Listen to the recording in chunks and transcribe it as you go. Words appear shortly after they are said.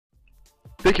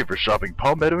Thank you for shopping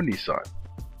Palmetto Nissan.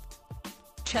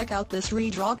 Check out this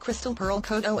redraw Crystal Pearl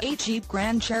Coat 08 Jeep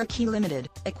Grand Cherokee Limited,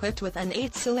 equipped with an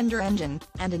 8-cylinder engine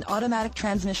and an automatic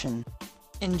transmission.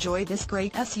 Enjoy this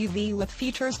great SUV with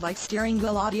features like steering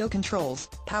wheel audio controls,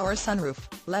 power sunroof,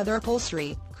 leather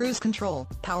upholstery, cruise control,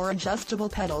 power adjustable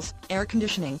pedals, air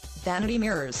conditioning, vanity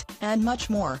mirrors, and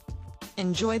much more.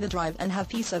 Enjoy the drive and have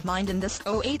peace of mind in this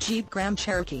 08 Jeep Grand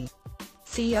Cherokee.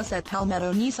 See us at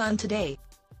Palmetto Nissan today.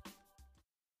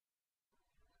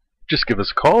 Just give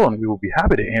us a call and we will be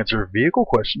happy to answer vehicle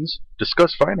questions,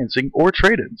 discuss financing, or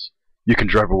trade-ins. You can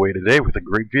drive away today with a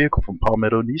great vehicle from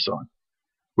Palmetto Nissan.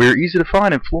 We are easy to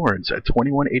find in Florence at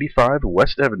 2185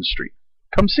 West Evans Street.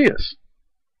 Come see us.